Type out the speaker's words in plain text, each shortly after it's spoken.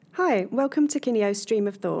Hi, welcome to Kineo's Stream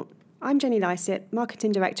of Thought. I'm Jenny Lysett,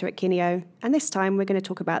 Marketing Director at Kineo, and this time we're going to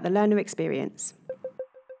talk about the learner experience.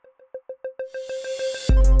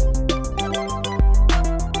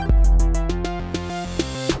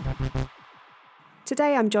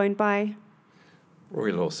 Today I'm joined by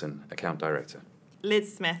Rory Lawson, Account Director.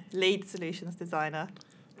 Liz Smith, Lead Solutions Designer.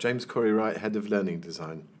 James Corey-Wright, Head of Learning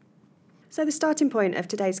Design. So the starting point of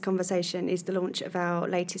today's conversation is the launch of our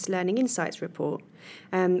latest Learning Insights report.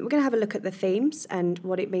 We're going to have a look at the themes and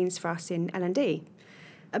what it means for us in L&D.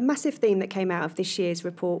 A massive theme that came out of this year's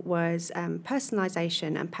report was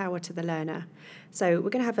personalisation and power to the learner. So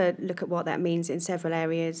we're going to have a look at what that means in several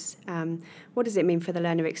areas. What does it mean for the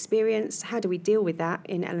learner experience? How do we deal with that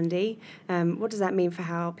in L&D? What does that mean for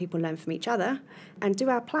how people learn from each other? And do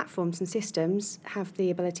our platforms and systems have the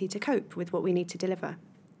ability to cope with what we need to deliver?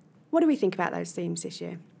 What do we think about those themes this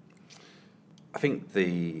year? I think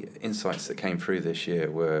the insights that came through this year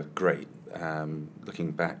were great.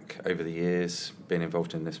 Looking back over the years, being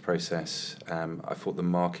involved in this process, I thought the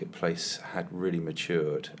marketplace had really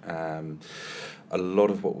matured. A lot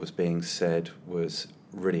of what was being said was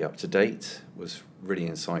really up to date, was really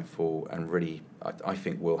insightful, and really, I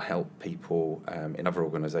think, will help people in other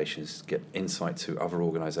organisations get insight to other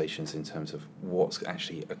organisations in terms of what's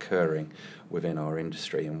actually occurring within our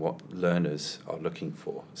industry and what learners are looking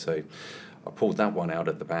for. So I pulled that one out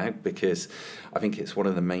of the bag because I think it's one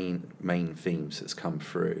of the main themes that's come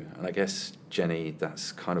through. And I guess, Jenny,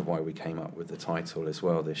 that's kind of why we came up with the title as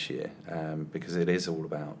well this year, because it is all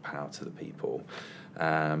about power to the people.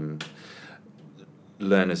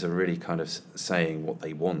 Learners are really kind of saying what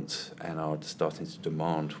they want and are starting to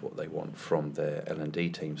demand what they want from their L&D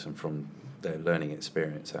teams and from their learning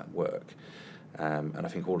experience at work. And I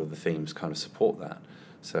think all of the themes kind of support that.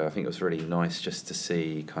 So I think it was really nice just to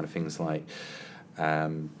see kind of things like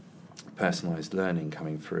personalised learning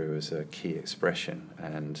coming through as a key expression.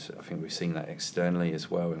 And I think we've seen that externally as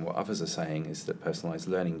well. And what others are saying is that personalised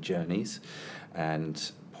learning journeys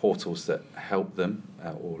and portals that help them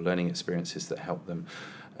or learning experiences that help them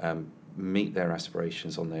meet their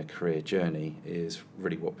aspirations on their career journey is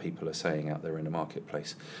really what people are saying out there in the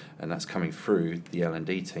marketplace. And that's coming through the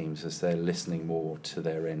L&D teams as they're listening more to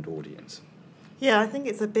their end audience. Yeah, I think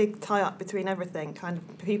it's a big tie-up between everything, kind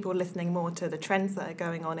of people listening more to the trends that are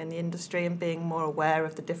going on in the industry and being more aware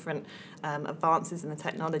of the different advances in the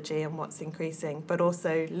technology and what's increasing, but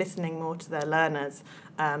also listening more to their learners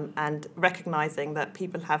and recognising that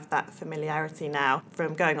people have that familiarity now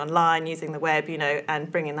from going online, using the web,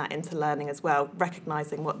 and bringing that into learning as well,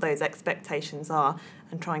 recognising what those expectations are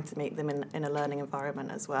and trying to meet them in a learning environment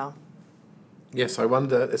as well. Yes, I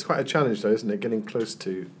wonder, it's quite a challenge though, isn't it, getting close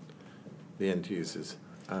to the end users,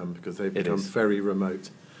 because they've become very remote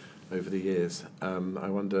over the years. I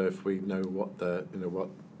wonder if we know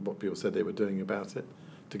what people said they were doing about it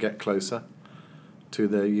to get closer to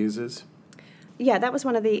their users. Yeah, that was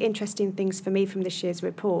one of the interesting things for me from this year's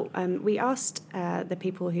report. We asked the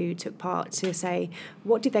people who took part to say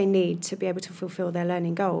what did they need to be able to fulfil their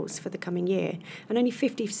learning goals for the coming year, and only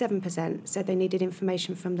 57% said they needed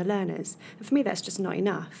information from the learners. And for me, that's just not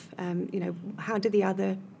enough. How do the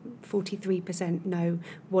other 43% know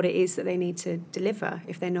what it is that they need to deliver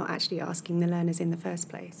if they're not actually asking the learners in the first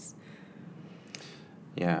place?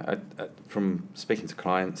 Yeah, from speaking to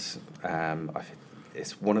clients, I think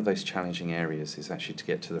it's one of those challenging areas is actually to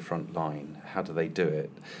get to the front line. How do they do it?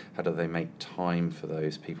 How do they make time for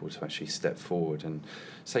those people to actually step forward and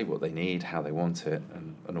say what they need, how they want it,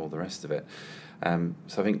 and all the rest of it?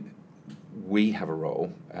 So I think we have a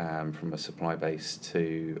role from a supply base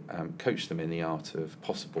to coach them in the art of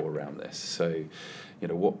possible around this. So,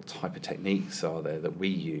 what type of techniques are there that we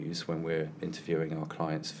use when we're interviewing our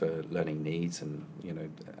clients for learning needs and,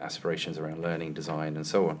 aspirations around learning design and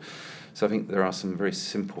so on. So I think there are some very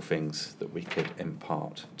simple things that we could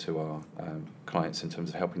impart to our clients in terms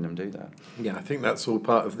of helping them do that. Yeah, I think that's all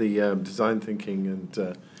part of the design thinking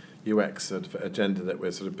and UX sort of agenda that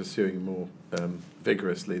we're sort of pursuing more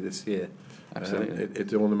vigorously this year. Absolutely.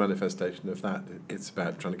 It's all the manifestation of that. It's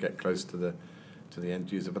about trying to get close to the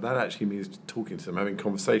end user, but that actually means talking to them, having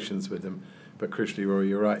conversations with them. But crucially, Rory,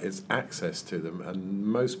 you're right, it's access to them. And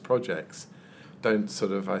most projects don't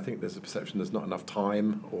I think there's a perception there's not enough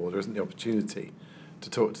time or there isn't the opportunity to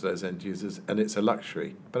talk to those end users, and it's a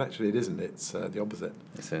luxury, but actually it isn't. It's the opposite.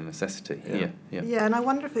 It's a necessity. Yeah, and I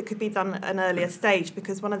wonder if it could be done at an earlier stage,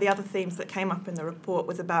 because one of the other themes that came up in the report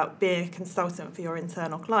was about being a consultant for your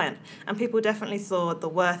internal client, and people definitely saw the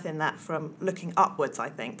worth in that from looking upwards, I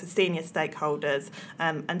think, to senior stakeholders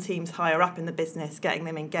and teams higher up in the business, getting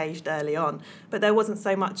them engaged early on. But there wasn't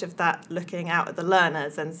so much of that looking out at the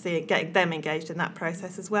learners and getting them engaged in that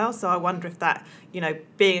process as well. So I wonder if that,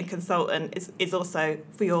 being a consultant is also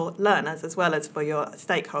for your learners as well as for your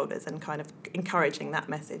stakeholders, and kind of encouraging that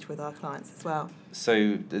message with our clients as well.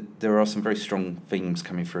 So there are some very strong themes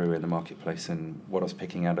coming through in the marketplace, and what I was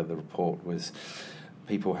picking out of the report was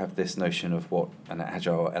people have this notion of what an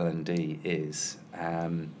agile L&D is.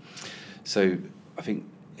 So I think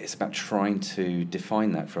it's about trying to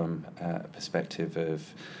define that from a perspective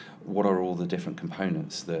of what are all the different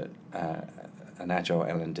components that an agile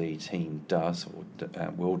L&D team does or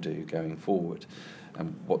will do going forward.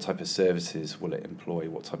 What type of services will it employ?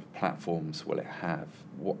 What type of platforms will it have?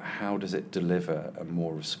 How does it deliver a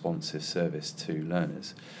more responsive service to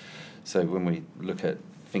learners? So when we look at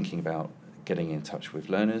thinking about getting in touch with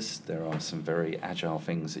learners, there are some very agile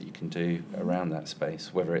things that you can do around that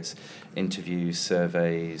space, whether it's interviews,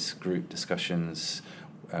 surveys, group discussions,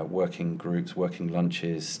 working groups, working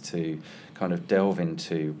lunches, to kind of delve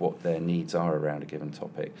into what their needs are around a given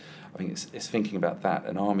topic. I think it's thinking about that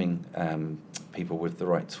and arming people with the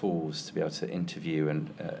right tools to be able to interview and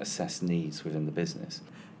assess needs within the business.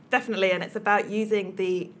 Definitely, and it's about using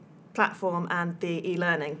the platform and the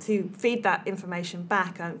e-learning to feed that information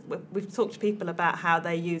back. And we've talked to people about how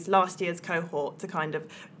they use last year's cohort to kind of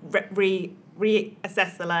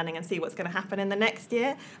reassess the learning and see what's going to happen in the next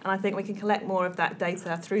year. And I think we can collect more of that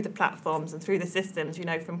data through the platforms and through the systems,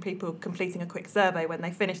 from people completing a quick survey when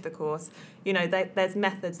they finish the course. There's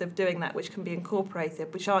methods of doing that which can be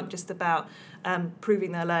incorporated, which aren't just about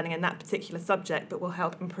proving their learning in that particular subject, but will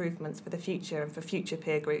help improvements for the future and for future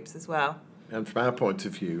peer groups as well. And from our point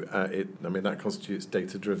of view, that constitutes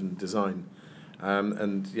data-driven design.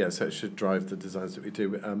 So it should drive the designs that we do.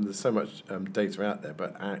 There's so much data out there,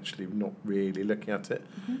 but actually not really looking at it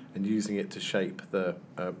and using it to shape the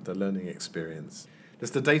learning experience.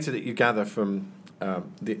 There's the data that you gather from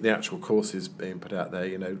the actual courses being put out there.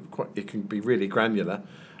 It can be really granular,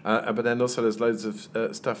 but then also there's loads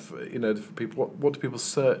of stuff. For people, what do people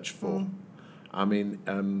search for?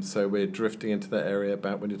 So we're drifting into that area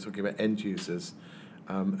about when you're talking about end users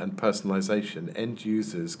and personalisation. End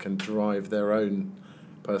users can drive their own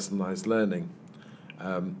personalised learning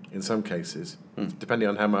in some cases, depending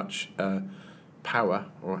on how much power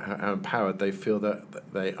or how empowered they feel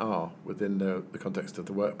that they are within the context of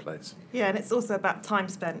the workplace. Yeah, and it's also about time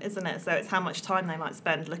spent, isn't it? So it's how much time they might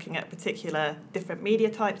spend looking at particular different media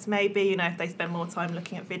types, maybe. If they spend more time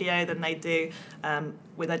looking at video than they do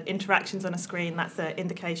with interactions on a screen, that's an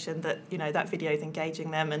indication that, that video is engaging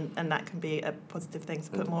them, and that can be a positive thing to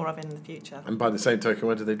put more of in the future. And by the same token,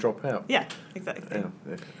 when do they drop out? Yeah, exactly.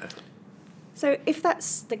 Yeah. So if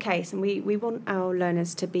that's the case, and we want our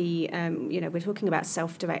learners to be, we're talking about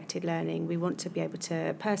self-directed learning, we want to be able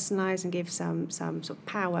to personalise and give some sort of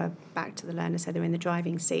power back to the learner so they're in the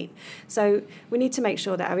driving seat. So we need to make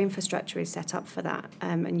sure that our infrastructure is set up for that.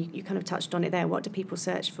 And you kind of touched on it there. What do people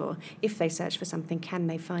search for? If they search for something, can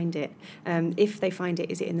they find it? If they find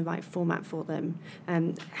it, is it in the right format for them?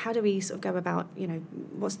 How do we sort of go about,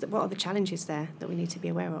 what are the challenges there that we need to be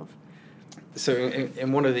aware of? So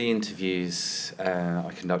in one of the interviews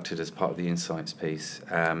I conducted as part of the Insights piece,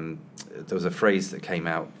 there was a phrase that came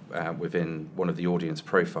out within one of the audience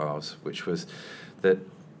profiles, which was that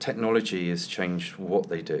technology has changed what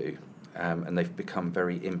they do, and they've become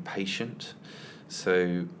very impatient.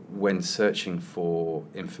 So when searching for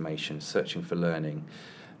information, searching for learning,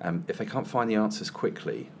 if they can't find the answers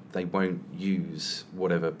quickly, they won't use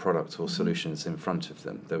whatever product or solutions in front of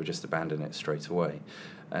them. They'll just abandon it straight away.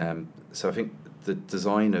 So I think the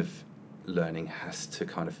design of learning has to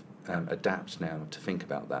kind of adapt now to think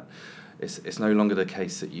about that. It's no longer the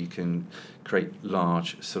case that you can create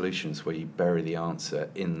large solutions where you bury the answer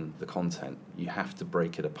in the content. You have to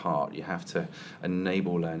break it apart. You have to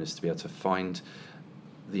enable learners to be able to find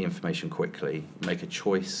the information quickly, make a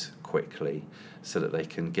choice quickly, so that they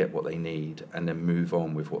can get what they need and then move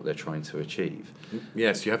on with what they're trying to achieve.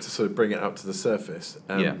 Yes, you have to sort of bring it up to the surface.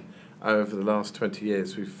 Over the last 20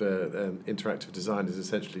 years, we've interactive design has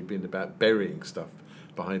essentially been about burying stuff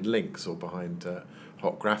behind links or behind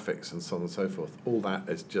hot graphics and so on and so forth. All that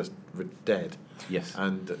is just dead. Yes.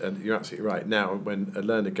 And you're absolutely right. Now, when a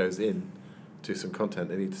learner goes in to some content,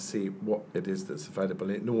 they need to see what it is that's available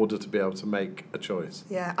in order to be able to make a choice.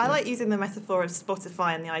 Yeah, I like using the metaphor of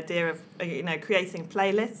Spotify and the idea of creating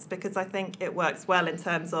playlists, because I think it works well in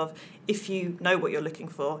terms of if you know what you're looking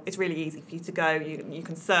for, it's really easy for you to go. You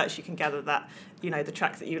can search, you can gather that the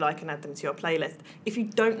tracks that you like and add them to your playlist. If you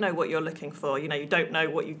don't know what you're looking for, you don't know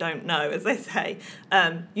what you don't know, as they say,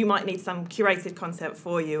 you might need some curated content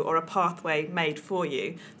for you or a pathway made for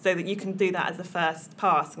you so that you can do that as a first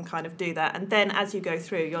pass and kind of do that. And then as you go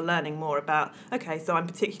through, you're learning more about, okay, so I'm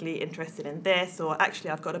particularly interested in this, or actually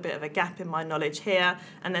I've got a bit of a gap in my knowledge here,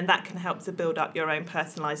 and then that can help to build up your own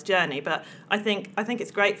personalised journey. But I think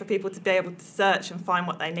it's great for people to be able to search and find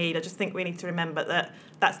what they need. I just think we need to remember that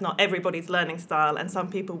that's not everybody's learning style, and some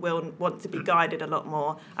people will want to be guided a lot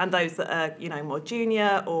more, and those that are more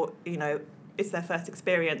junior or it's their first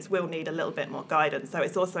experience will need a little bit more guidance. So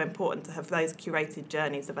it's also important to have those curated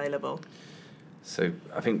journeys available. So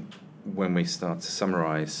I think when we start to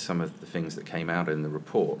summarise some of the things that came out in the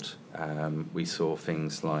report, we saw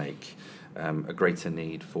things like a greater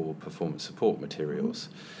need for performance support materials.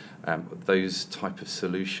 Those type of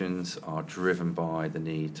solutions are driven by the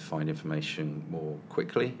need to find information more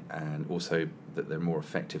quickly, and also that they're more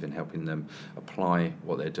effective in helping them apply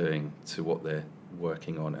what they're doing to what they're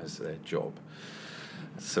working on as their job.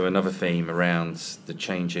 So another theme around the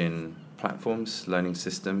change in platforms, learning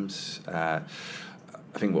systems. I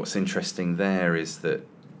think what's interesting there is that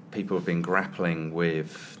people have been grappling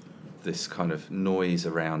with this kind of noise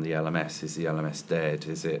around the LMS. Is the LMS dead?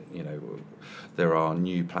 Is it, there are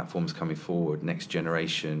new platforms coming forward, next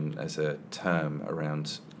generation as a term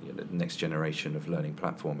around next generation of learning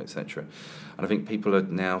platform, etc. And I think people are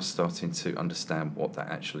now starting to understand what that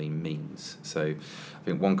actually means. So I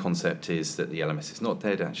think one concept is that the LMS is not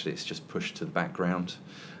dead, actually it's just pushed to the background,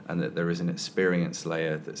 and that there is an experience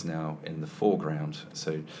layer that's now in the foreground.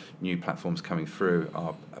 So new platforms coming through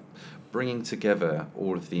are bringing together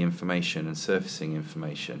all of the information and surfacing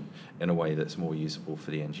information in a way that's more usable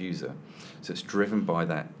for the end user. So it's driven by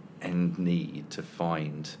that end need to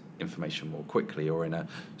find information more quickly or in a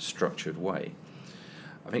structured way.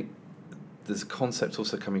 I think there's a concept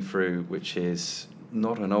also coming through which is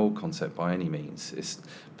not an old concept by any means. It's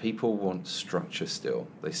people want structure still.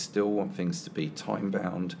 They still want things to be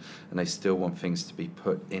time-bound, and they still want things to be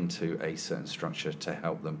put into a certain structure to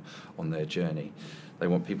help them on their journey. They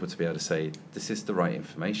want people to be able to say, this is the right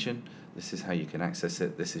information, this is how you can access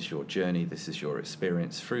it, this is your journey, this is your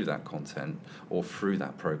experience through that content or through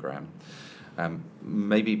that program.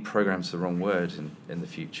 Maybe program's the wrong word in the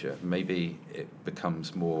future. Maybe it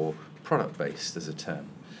becomes more product-based as a term.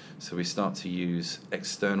 So we start to use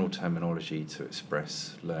external terminology to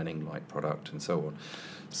express learning like product and so on.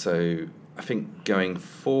 So I think going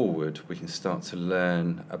forward, we can start to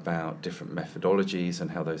learn about different methodologies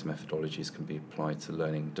and how those methodologies can be applied to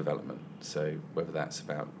learning development. So whether that's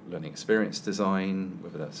about learning experience design,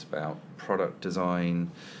 whether that's about product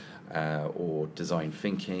design, or design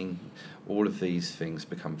thinking, all of these things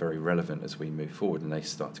become very relevant as we move forward, and they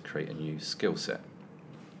start to create a new skill set.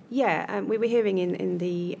 Yeah, we were hearing in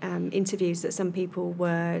the interviews that some people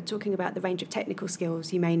were talking about the range of technical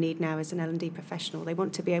skills you may need now as an L&D professional. They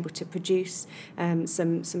want to be able to produce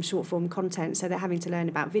some short-form content, so they're having to learn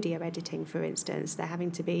about video editing, for instance. They're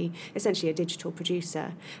having to be essentially a digital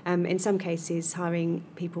producer. In some cases, hiring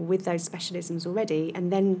people with those specialisms already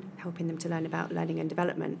and then helping them to learn about learning and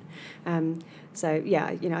development. So, yeah,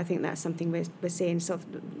 I think that's something we're seeing, sort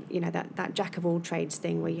of, that jack-of-all-trades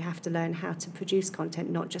thing where you have to learn how to produce content,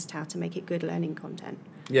 not just how to make it good learning content.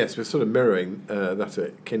 Yes, we're sort of mirroring that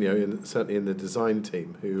at Kineo, and certainly in the design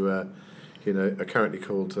team, who are currently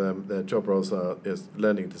called, their job roles are as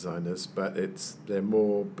learning designers, but they're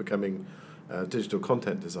more becoming digital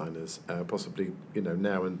content designers, possibly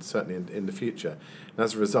now and certainly in the future. And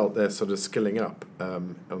as a result, they're sort of skilling up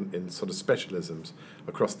in sort of specialisms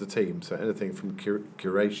across the team. So anything from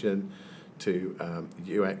curation to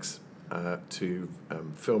UX to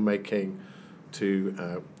filmmaking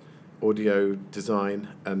to audio design,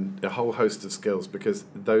 and a whole host of skills, because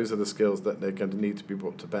those are the skills that they're going to need to be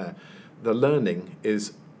brought to bear. The learning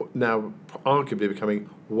is now arguably becoming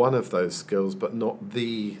one of those skills, but not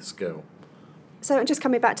the skill. So just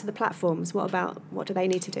coming back to the platforms, what do they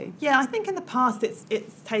need to do? Yeah, I think in the past it's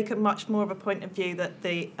taken much more of a point of view that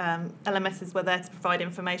the LMSs were there to provide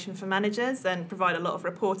information for managers and provide a lot of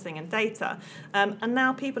reporting and data. And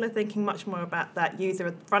now people are thinking much more about that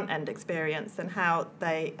user front-end experience and how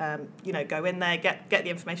they go in there, get the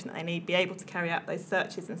information that they need, be able to carry out those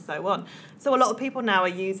searches and so on. So a lot of people now are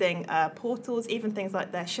using portals, even things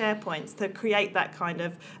like their SharePoints, to create that kind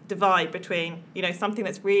of divide between something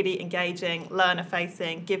that's really engaging, learning learner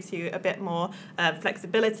facing, gives you a bit more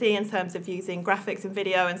flexibility in terms of using graphics and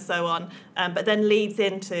video and so on, but then leads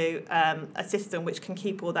into a system which can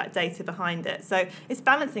keep all that data behind it. So it's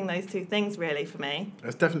balancing those two things really for me.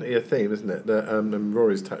 It's definitely a theme, isn't it? And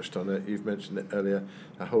Rory's touched on it. You've mentioned it earlier.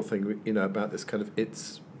 The whole thing, about this kind of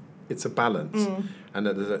it's a balance, and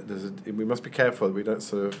that we must be careful that we don't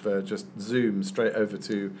sort of just zoom straight over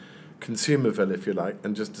to Consumerville, if you like,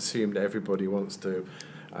 and just assume that everybody wants to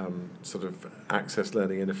sort of access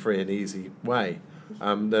learning in a free and easy way.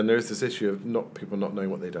 Then there is this issue of people not knowing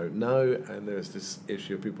what they don't know, and there is this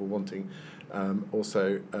issue of people wanting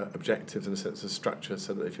also objectives and a sense of structure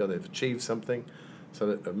so that they feel they've achieved something, so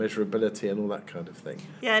that measurability and all that kind of thing.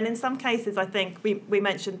 Yeah, and in some cases, I think we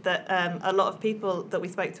mentioned that a lot of people that we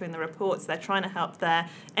spoke to in the reports, they're trying to help their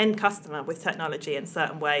end customer with technology in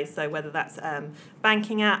certain ways. So whether that's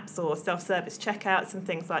banking apps or self-service checkouts and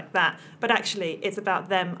things like that. But actually, it's about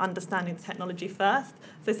them understanding the technology first.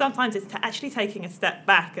 So sometimes it's actually taking a step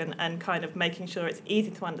back and kind of making sure it's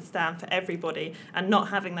easy to understand for everybody and not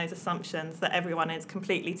having those assumptions that everyone is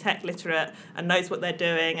completely tech literate and knows what they're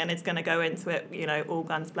doing and is going to go into it, all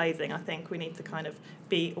guns blazing. I think we need to kind of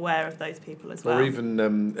be aware of those people as well. Or even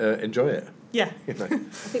enjoy it. Yeah. I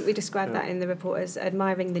think we described that in the report as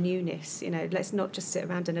admiring the newness. Let's not just sit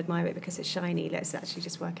around and admire it because it's shiny. Let's actually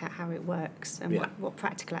just work out how it works and what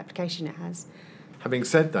practical application it has. Having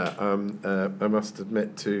said that, I must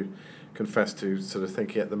confess to sort of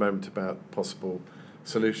thinking at the moment about possible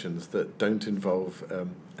solutions that don't involve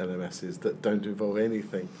LMSs, that don't involve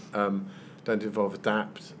anything, don't involve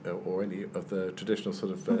ADAPT or any of the traditional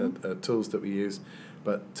sort of tools that we use,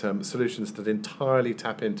 but solutions that entirely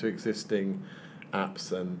tap into existing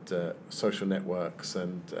apps and social networks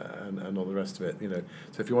and all the rest of it.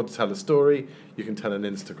 So if you want to tell a story, you can tell an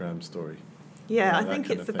Instagram story. Yeah, I think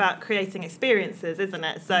it's about creating experiences, isn't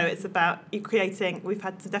it? So it's about we've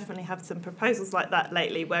had to definitely have some proposals like that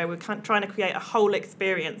lately where we're trying to create a whole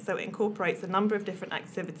experience so it incorporates a number of different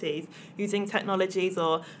activities using technologies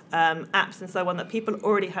or apps and so on that people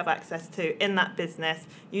already have access to in that business,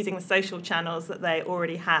 using the social channels that they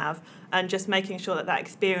already have, and just making sure that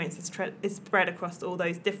experience is spread across all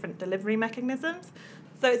those different delivery mechanisms.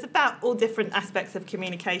 So it's about all different aspects of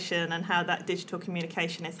communication and how that digital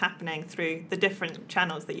communication is happening through the different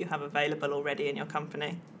channels that you have available already in your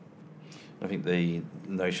company. I think the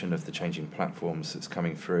notion of the changing platforms that's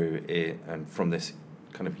coming through and from this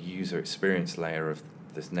kind of user experience layer of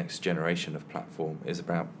this next generation of platform is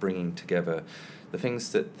about bringing together the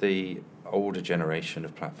things that the older generation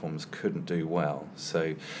of platforms couldn't do well.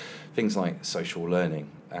 So things like social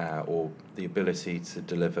learning, or the ability to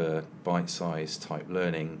deliver bite-sized type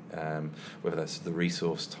learning, whether that's the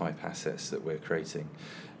resource type assets that we're creating.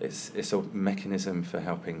 It's a mechanism for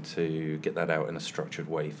helping to get that out in a structured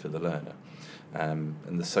way for the learner. And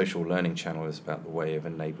the social learning channel is about the way of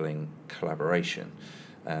enabling collaboration.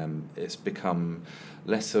 It's become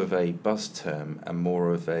less of a buzz term and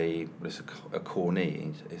more of a core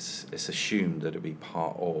need. It's assumed that it'll be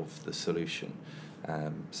part of the solution.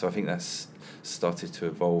 So I think that's started to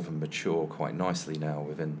evolve and mature quite nicely now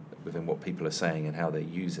within what people are saying and how they're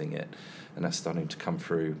using it, and that's starting to come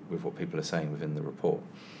through with what people are saying within the report.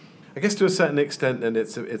 I guess to a certain extent, then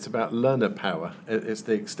it's about learner power. It's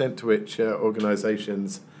the extent to which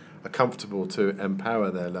organisations are comfortable to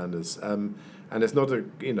empower their learners, and it's not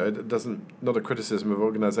not a criticism of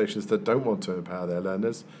organisations that don't want to empower their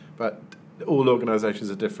learners, but all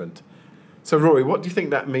organisations are different. So, Rory, what do you think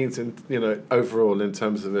that means in overall in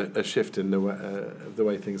terms of a shift in the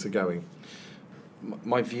way things are going?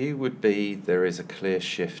 My view would be there is a clear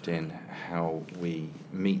shift in how we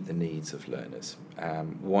meet the needs of learners.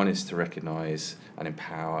 One is to recognise and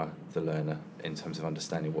empower the learner in terms of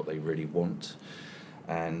understanding what they really want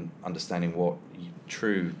and understanding what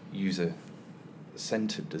true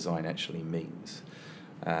user-centred design actually means.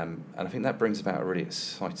 And I think that brings about a really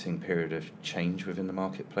exciting period of change within the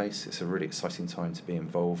marketplace. It's a really exciting time to be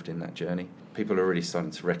involved in that journey. People are really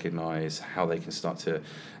starting to recognise how they can start to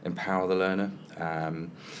empower the learner.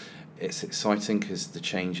 It's exciting because the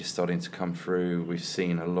change is starting to come through. We've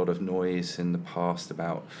seen a lot of noise in the past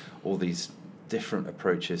about all these different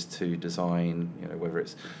approaches to design, whether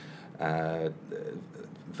it's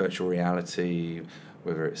virtual reality,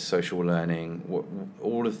 whether it's social learning,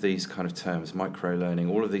 all of these kind of terms, micro-learning,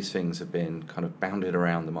 all of these things have been kind of bounded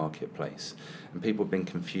around the marketplace. And people have been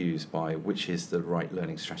confused by which is the right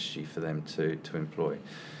learning strategy for them to employ.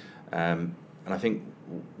 And I think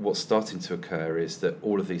what's starting to occur is that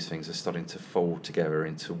all of these things are starting to fold together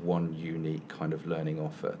into one unique kind of learning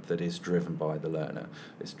offer that is driven by the learner.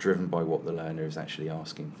 It's driven by what the learner is actually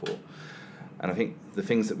asking for. And I think the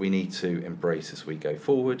things that we need to embrace as we go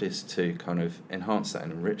forward is to kind of enhance that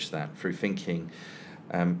and enrich that through thinking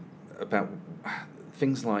about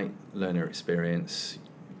things like learner experience,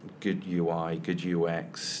 good UI, good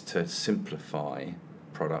UX, to simplify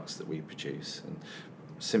products that we produce and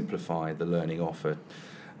simplify the learning offer.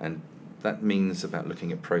 And that means about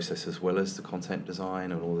looking at process as well as the content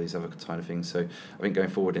design and all these other kind of things. So I think going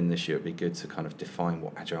forward in this year, it'd be good to kind of define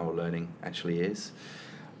what agile learning actually is.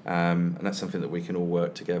 And that's something that we can all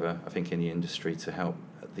work together, I think, in the industry to help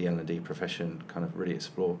the L&D profession kind of really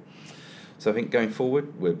explore. So I think going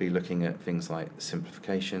forward, we'll be looking at things like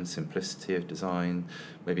simplification, simplicity of design,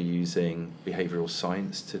 maybe using behavioural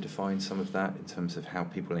science to define some of that in terms of how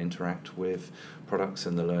people interact with products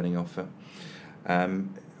and the learning offer.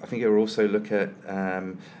 I think it will also look at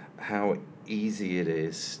how easy it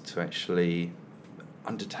is to actually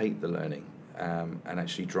undertake the learning and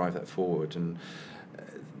actually drive that forward. And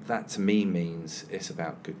that to me means it's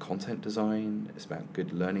about good content design, it's about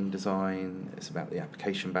good learning design, it's about the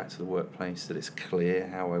application back to the workplace, that it's clear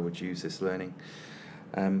how I would use this learning,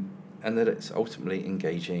 and that it's ultimately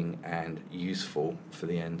engaging and useful for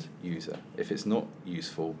the end user. If it's not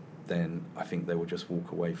useful, then I think they will just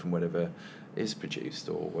walk away from whatever is produced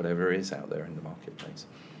or whatever is out there in the marketplace.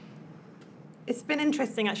 It's been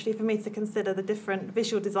interesting actually for me to consider the different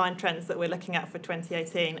visual design trends that we're looking at for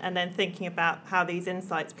 2018 and then thinking about how these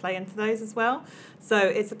insights play into those as well. So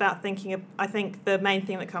it's about thinking of, I think the main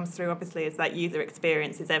thing that comes through obviously is that user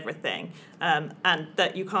experience is everything, and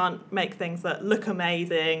that you can't make things that look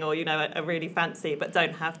amazing or, you know, are really fancy but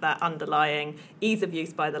don't have that underlying ease of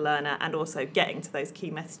use by the learner and also getting to those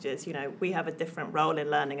key messages. You know, we have a different role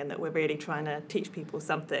in learning and that we're really trying to teach people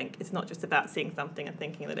something. It's not just about seeing something and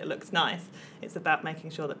thinking that it looks nice. It's about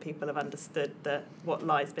making sure that people have understood what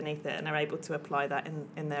lies beneath it and are able to apply that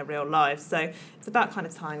in their real lives. So it's about kind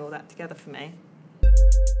of tying all that together for me.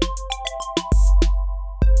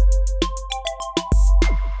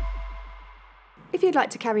 If you'd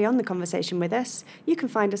like to carry on the conversation with us, you can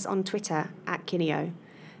find us on Twitter @Kineo.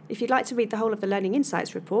 If you'd like to read the whole of the Learning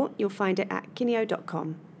Insights report, you'll find it at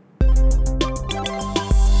kineo.com.